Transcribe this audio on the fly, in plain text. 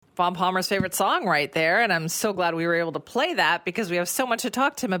Vaughn Palmer's favorite song right there, and I'm so glad we were able to play that because we have so much to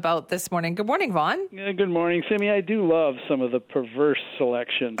talk to him about this morning. Good morning, Vaughn. Yeah, good morning, Simi. I do love some of the perverse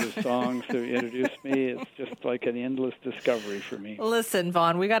selections of songs to introduce me. It's just like an endless discovery for me. Listen,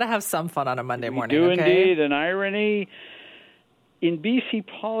 Vaughn, we got to have some fun on a Monday morning, We do okay? indeed, and irony. In BC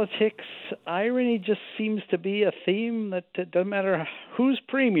politics, irony just seems to be a theme that doesn't matter who's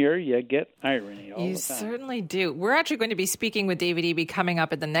premier, you get irony all the time. You certainly do. We're actually going to be speaking with David Eby coming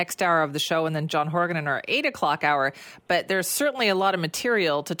up at the next hour of the show, and then John Horgan in our 8 o'clock hour. But there's certainly a lot of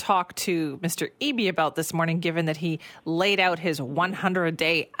material to talk to Mr. Eby about this morning, given that he laid out his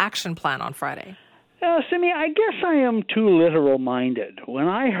 100-day action plan on Friday. Simi, I guess I am too literal-minded. When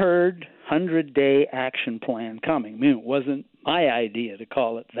I heard 100-day action plan coming, I mean, it wasn't my idea to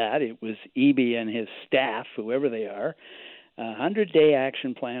call it that. It was Eby and his staff, whoever they are. 100-day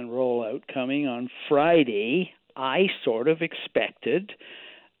action plan rollout coming on Friday. I sort of expected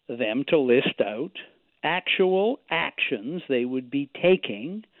them to list out actual actions they would be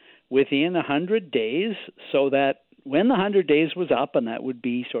taking within 100 days so that when the 100 days was up, and that would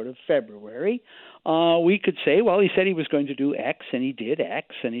be sort of February, we could say, well, he said he was going to do X, and he did X,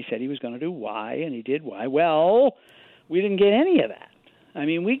 and he said he was going to do Y, and he did Y. Well, we didn't get any of that. I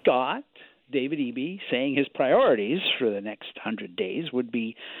mean, we got David Eby saying his priorities for the next 100 days would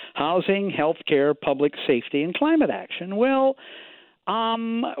be housing, healthcare, public safety, and climate action. Well,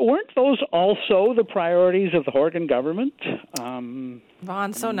 weren't those also the priorities of the Horgan government?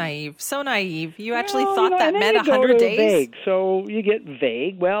 Vaughn, so naive. You actually well, thought that meant 100 days? Vague. So you get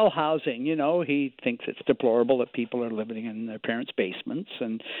vague. Well, housing, he thinks it's deplorable that people are living in their parents' basements.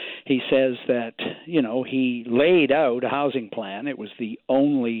 And he says that, he laid out a housing plan. It was the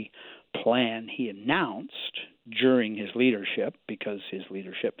only plan he announced during his leadership, because his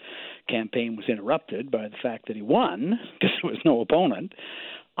leadership campaign was interrupted by the fact that he won because there was no opponent.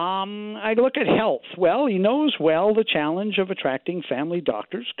 I look at health. Well, he knows well the challenge of attracting family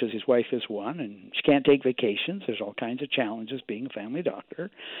doctors because his wife is one and she can't take vacations. There's all kinds of challenges being a family doctor.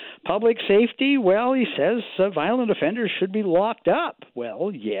 Public safety, well, he says violent offenders should be locked up.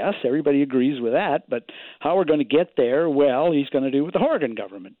 Well, yes, everybody agrees with that, but how we're going to get there, well, he's going to do what the Horgan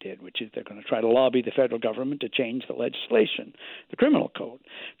government did, which is they're going to try to lobby the federal government to change the legislation, the criminal code.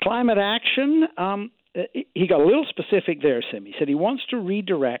 Climate action, he got a little specific there, Sim. He said he wants to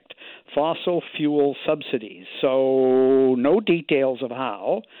redirect fossil fuel subsidies, so no details of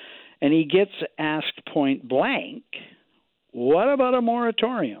how. And he gets asked point blank, what about a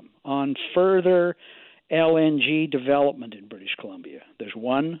moratorium on further LNG development in British Columbia? There's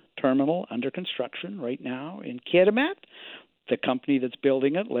one terminal under construction right now in Kitimat. The company that's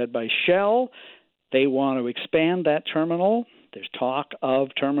building it, led by Shell, they want to expand that terminal. There's talk of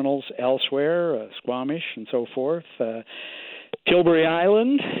terminals elsewhere, Squamish and so forth. Tilbury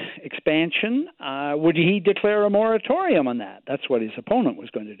Island expansion. Would he declare a moratorium on that? That's what his opponent was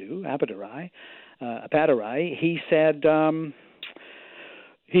going to do, Apatarai. He said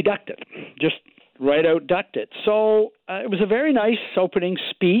he ducked it, just right out ducked it. So it was a very nice opening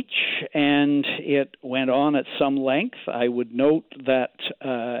speech, and it went on at some length. I would note that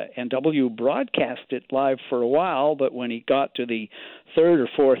NW broadcast it live for a while, but when he got to the third or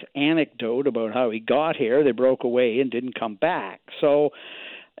fourth anecdote about how he got here, they broke away and didn't come back. So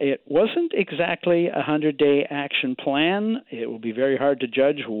it wasn't exactly a 100-day action plan. It will be very hard to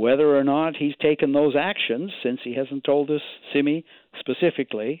judge whether or not he's taken those actions, since he hasn't told us, Simi,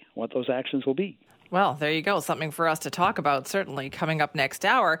 specifically what those actions will be. Well, there you go. Something for us to talk about, certainly, coming up next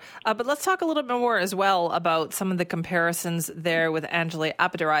hour. But let's talk a little bit more as well about some of the comparisons there with Anjali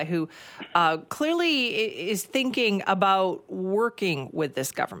Apatarai, who clearly is thinking about working with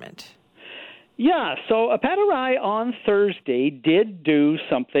this government. Yeah, so Apatarai on Thursday did do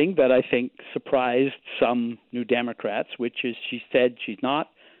something that I think surprised some New Democrats, which is she said she's not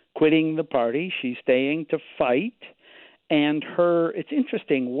quitting the party. She's staying to fight. And it's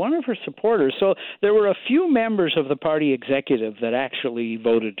interesting, one of her supporters, so there were a few members of the party executive that actually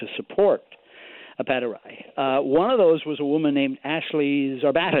voted to support Apatarai. One of those was a woman named Ashley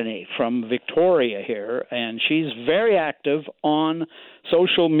Zarbatany from Victoria here, and she's very active on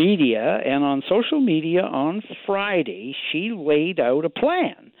social media. And on social media on Friday, she laid out a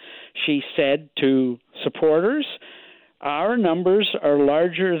plan. She said to supporters, our numbers are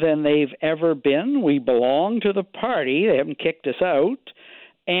larger than they've ever been. We belong to the party. They haven't kicked us out.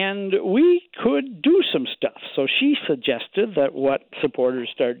 And we could do some stuff. So she suggested that what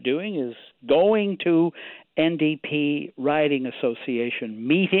supporters start doing is going to NDP Riding Association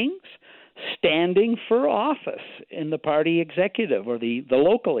meetings, standing for office in the party executive or the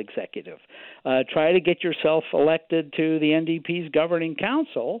local executive. Try to get yourself elected to the NDP's governing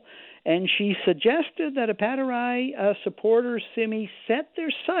council. And she suggested that Apatarai supporters, Simi, set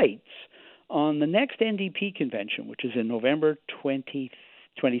their sights on the next NDP convention, which is in November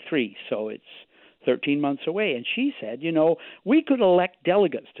 2023. So it's 13 months away. And she said, we could elect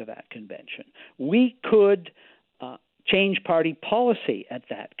delegates to that convention. We could change party policy at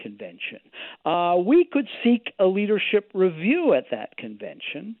that convention. We could seek a leadership review at that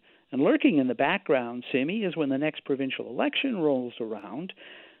convention. And lurking in the background, Simi, is when the next provincial election rolls around,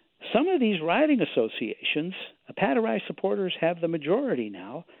 some of these riding associations, Apatarai supporters have the majority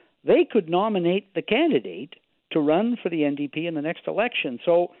now, they could nominate the candidate to run for the NDP in the next election.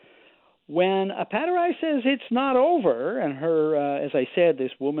 So when Apatarai says it's not over, and her, as I said,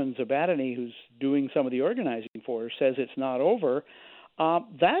 this woman, Zabatany, who's doing some of the organizing for her, says it's not over,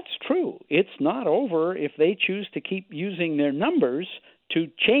 that's true. It's not over if they choose to keep using their numbers to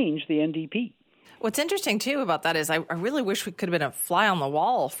change the NDP. What's interesting, too, about that is I really wish we could have been a fly on the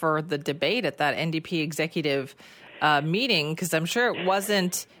wall for the debate at that NDP executive meeting, because I'm sure it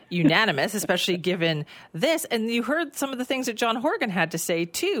wasn't unanimous, especially given this. And you heard some of the things that John Horgan had to say,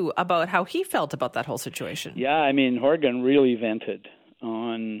 too, about how he felt about that whole situation. Yeah, I mean, Horgan really vented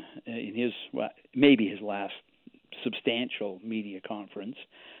on maybe his last substantial media conference.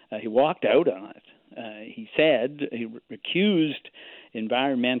 He walked out on it. He said he accused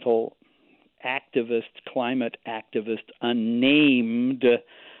environmental activist, climate activist, unnamed,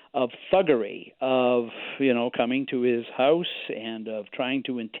 of thuggery, of, coming to his house and of trying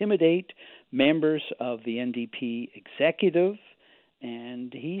to intimidate members of the NDP executive.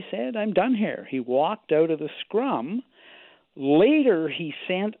 And he said, I'm done here. He walked out of the scrum. Later, he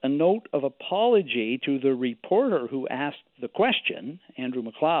sent a note of apology to the reporter who asked the question, Andrew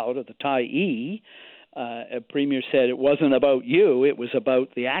McLeod of the Tyee. Premier said it wasn't about you, it was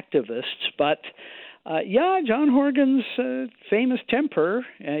about the activists. But, John Horgan's famous temper,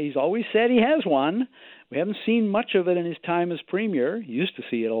 he's always said he has one. We haven't seen much of it in his time as Premier. He used to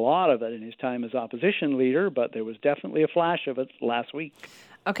see it, a lot of it, in his time as opposition leader, but there was definitely a flash of it last week.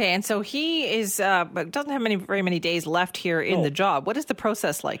 Okay, and so he is doesn't have very many days left here in the job. What is the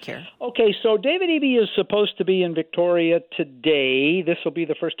process like here? Okay, so David Eby is supposed to be in Victoria today. This will be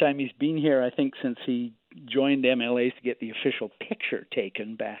the first time he's been here, I think, since he joined MLAs to get the official picture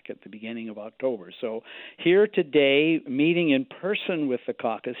taken back at the beginning of October. So here today, meeting in person with the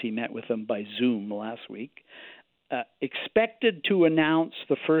caucus. He met with them by Zoom last week. Expected to announce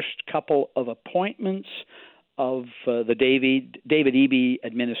the first couple of appointments of the David Eby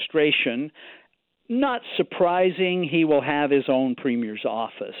administration. Not surprising, he will have his own premier's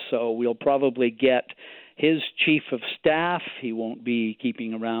office, so we'll probably get his chief of staff. He won't be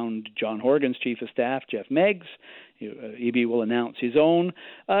keeping around John Horgan's chief of staff, Jeff Meggs. Eby will announce his own.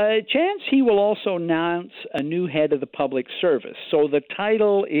 Chance he will also announce a new head of the public service. So the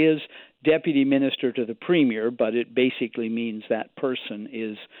title is Deputy Minister to the Premier, but it basically means that person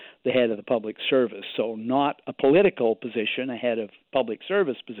is the head of the public service. So not a political position, a head of public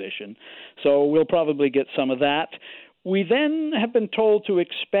service position. So we'll probably get some of that. We then have been told to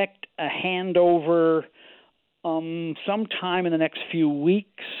expect a handover sometime in the next few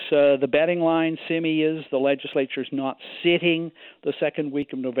weeks. The betting line, Simi, is the legislature's not sitting the second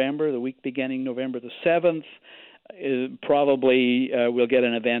week of November, the week beginning November the 7th. Probably we'll get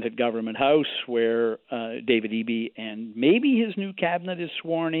an event at Government House where David Eby and maybe his new cabinet is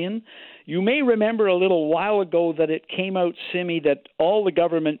sworn in. You may remember a little while ago that it came out, Simi, that all the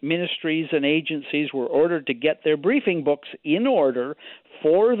government ministries and agencies were ordered to get their briefing books in order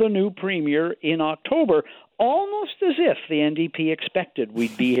for the new premier in October, almost as if the NDP expected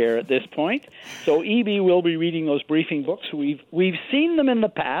we'd be here at this point. So Eby will be reading those briefing books. We've seen them in the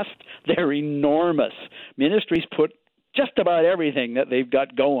past. They're enormous. Ministries put just about everything that they've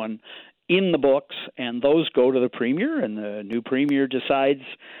got going in the books, and those go to the premier, and the new premier decides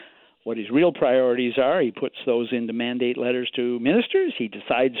what his real priorities are. He puts those into mandate letters to ministers. He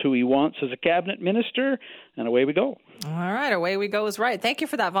decides who he wants as a cabinet minister, and away we go. All right, away we go is right. Thank you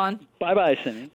for that, Vaughn. Bye-bye, Cindy.